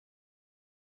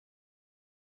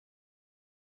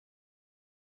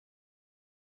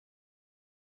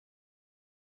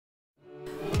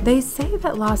They say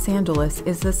that Los Angeles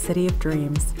is the city of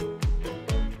dreams.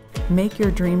 Make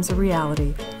your dreams a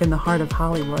reality in the heart of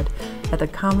Hollywood at the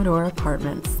Commodore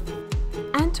Apartments.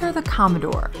 Enter the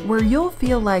Commodore, where you'll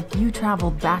feel like you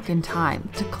traveled back in time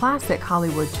to classic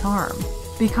Hollywood charm.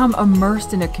 Become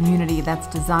immersed in a community that's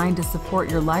designed to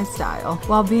support your lifestyle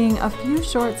while being a few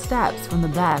short steps from the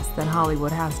best that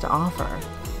Hollywood has to offer.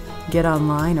 Get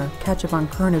online or catch up on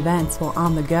current events while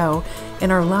on the go in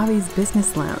our lobby's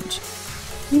business lounge.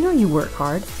 You know you work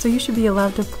hard, so you should be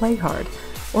allowed to play hard,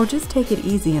 or just take it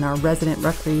easy in our resident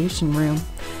recreation room.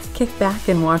 Kick back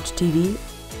and watch TV,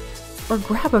 or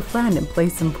grab a friend and play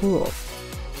some pool.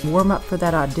 Warm up for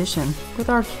that audition with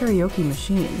our karaoke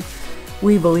machine.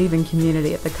 We believe in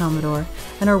community at the Commodore,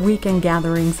 and our weekend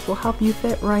gatherings will help you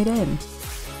fit right in.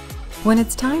 When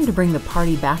it's time to bring the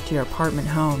party back to your apartment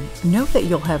home, know that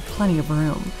you'll have plenty of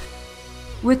room.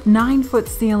 With 9-foot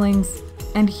ceilings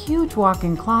and huge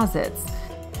walk-in closets,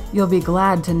 you'll be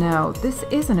glad to know this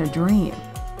isn't a dream.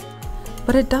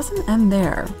 But it doesn't end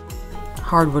there.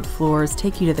 Hardwood floors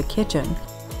take you to the kitchen,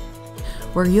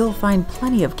 where you'll find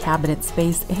plenty of cabinet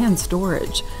space and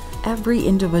storage. Every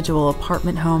individual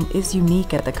apartment home is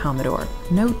unique at the Commodore.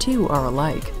 No two are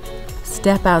alike.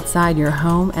 Step outside your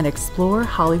home and explore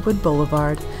Hollywood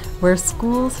Boulevard, where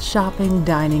schools, shopping,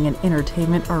 dining, and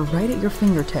entertainment are right at your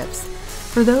fingertips.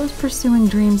 For those pursuing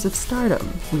dreams of stardom,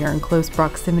 we are in close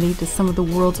proximity to some of the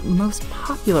world's most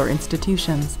popular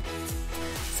institutions,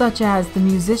 such as the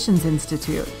Musicians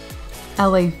Institute,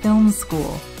 LA Film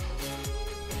School,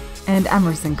 and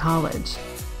Emerson College.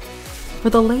 For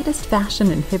the latest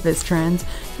fashion and hippest trends,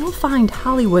 you'll find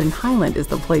Hollywood and Highland is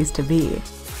the place to be.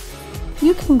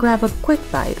 You can grab a quick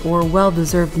bite or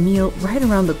well-deserved meal right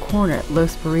around the corner at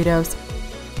Los Burritos,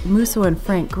 Musso and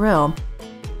Frank Grill,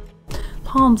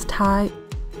 Palms Thai,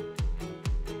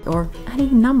 or any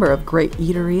number of great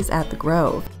eateries at the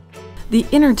Grove. The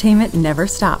entertainment never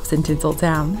stops in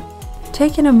Tinseltown.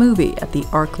 Take in a movie at the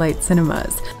ArcLight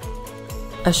Cinemas,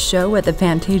 a show at the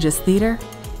Pantages Theater,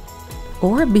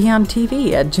 or be on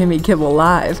TV at Jimmy Kimmel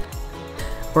Live.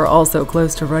 We're also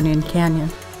close to Runyon Canyon,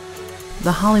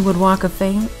 the Hollywood Walk of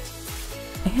Fame,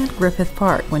 and Griffith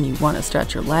Park when you want to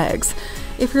stretch your legs.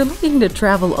 If you're looking to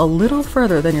travel a little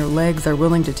further than your legs are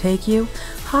willing to take you,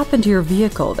 hop into your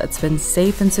vehicle that's been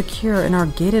safe and secure in our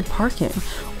gated parking,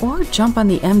 or jump on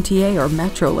the MTA or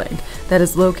Metrolink that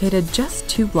is located just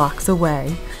 2 blocks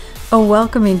away. A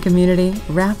welcoming community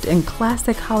wrapped in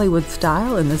classic Hollywood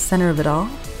style in the center of it all.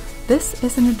 This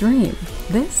isn't a dream.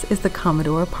 This is the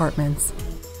Commodore Apartments.